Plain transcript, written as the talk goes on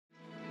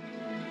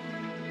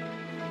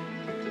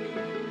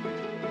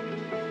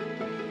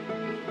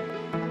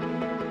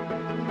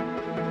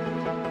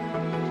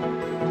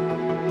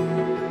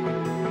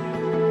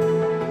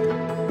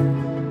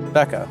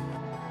Becca.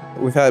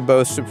 We've had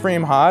both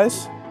supreme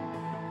highs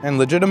and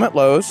legitimate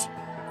lows,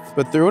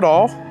 but through it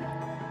all,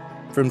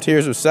 from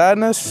tears of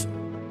sadness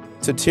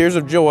to tears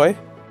of joy,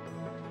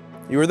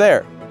 you were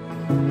there.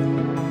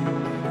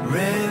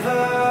 Rivers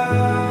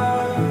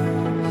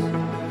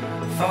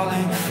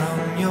falling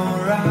from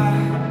your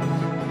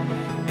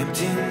eyes,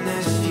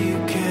 emptiness you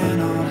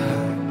cannot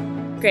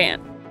hide.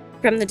 Grant,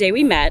 from the day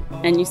we met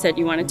and you said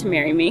you wanted to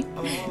marry me,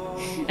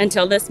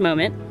 until this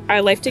moment,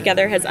 our life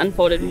together has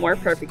unfolded more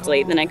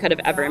perfectly than I could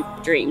have ever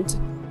dreamed.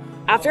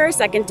 After our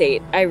second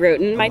date, I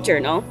wrote in my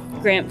journal,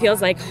 Grant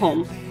feels like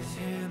home.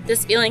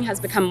 This feeling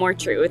has become more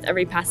true with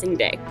every passing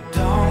day.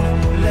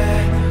 Don't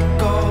let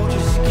go,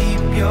 just keep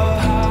your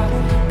heart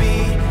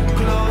beat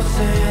close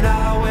and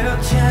I will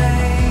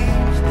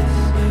change this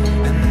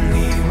and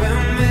we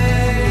will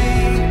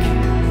make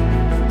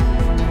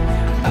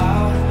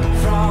out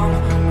from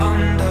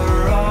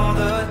under all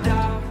the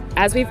doubt.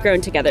 As we've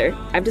grown together,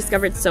 I've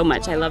discovered so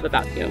much I love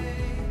about you.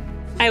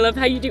 I love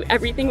how you do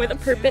everything with a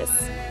purpose.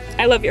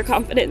 I love your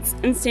confidence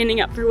and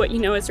standing up for what you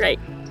know is right.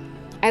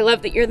 I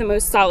love that you're the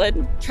most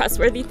solid,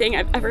 trustworthy thing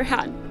I've ever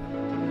had.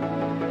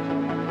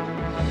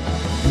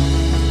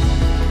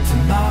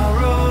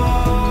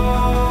 Tomorrow,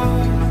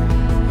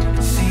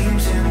 it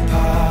seems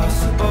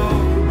impossible.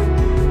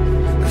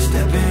 I'm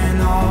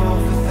stepping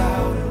off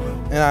without a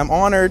rope. And I'm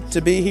honored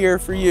to be here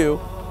for you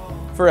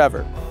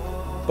forever.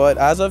 But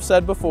as I've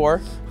said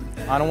before,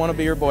 I don't want to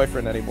be your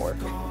boyfriend anymore.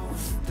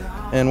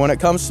 And when it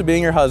comes to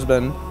being your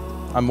husband,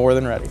 I'm more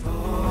than ready.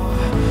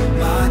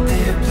 My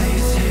dear,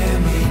 please hear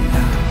me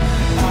now.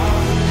 All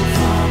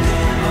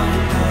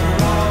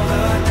under all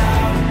the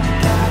doubt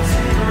that's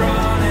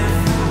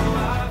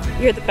running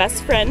through. You're the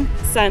best friend,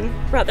 son,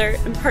 brother,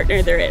 and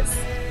partner there is.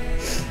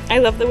 I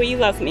love the way you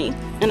love me,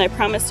 and I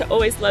promise to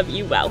always love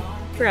you well,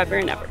 forever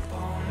and ever.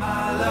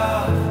 My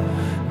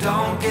love,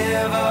 don't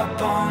give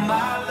up on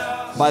my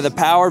love. By the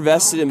power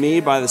vested in me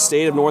by the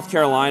state of North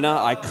Carolina,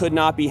 I could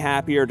not be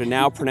happier to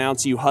now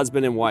pronounce you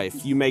husband and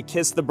wife. You may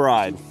kiss the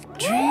bride.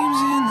 Dreams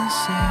in the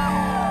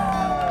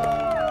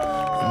sand,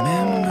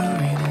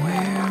 remembering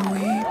where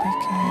we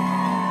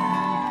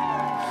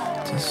began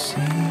to see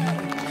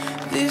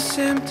this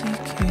empty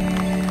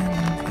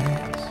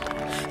canvas,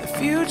 the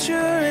future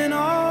and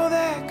all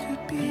that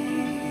could be.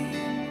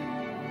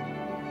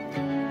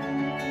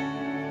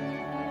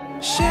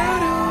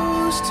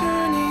 Shadows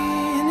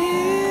turning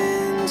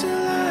into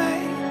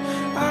light,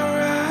 our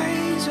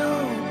eyes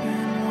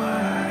open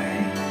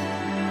wide.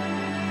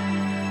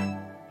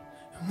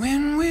 And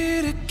when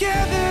we're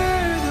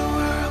together, the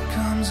world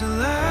comes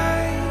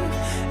alive.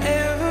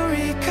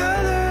 Every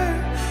color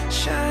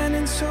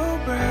shining so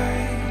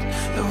bright.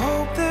 The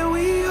hope that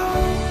we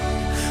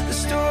hold, the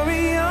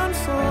story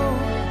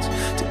unfolds.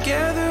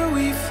 Together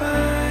we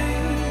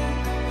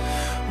find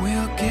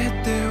we'll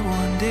get there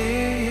one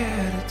day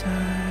at a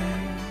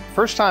time.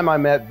 First time I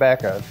met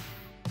Becca,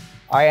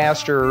 I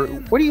asked her,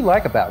 what do you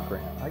like about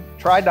Grant? I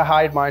tried to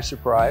hide my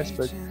surprise,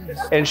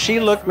 and she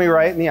looked me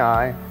right in the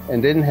eye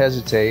and didn't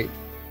hesitate.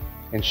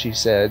 And she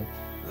said,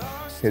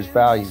 his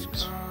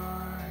values.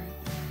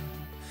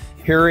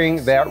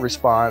 Hearing that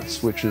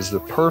response, which is the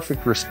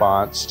perfect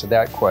response to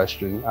that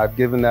question, I've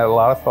given that a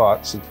lot of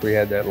thought since we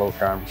had that little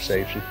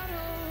conversation.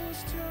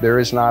 There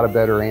is not a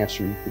better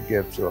answer you could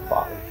give to a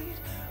father.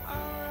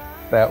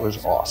 That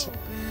was awesome.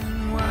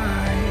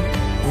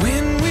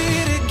 When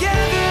we're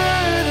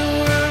together, the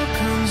world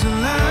comes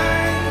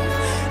alive.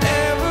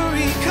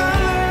 Every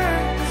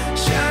color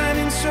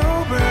shining so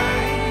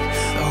bright.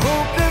 The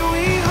hope that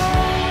we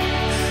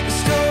hold, the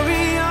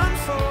story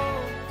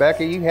unfolds.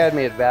 Becca, you had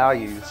me at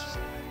values.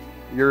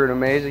 You're an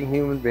amazing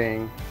human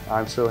being.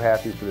 I'm so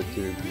happy for the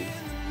two of you.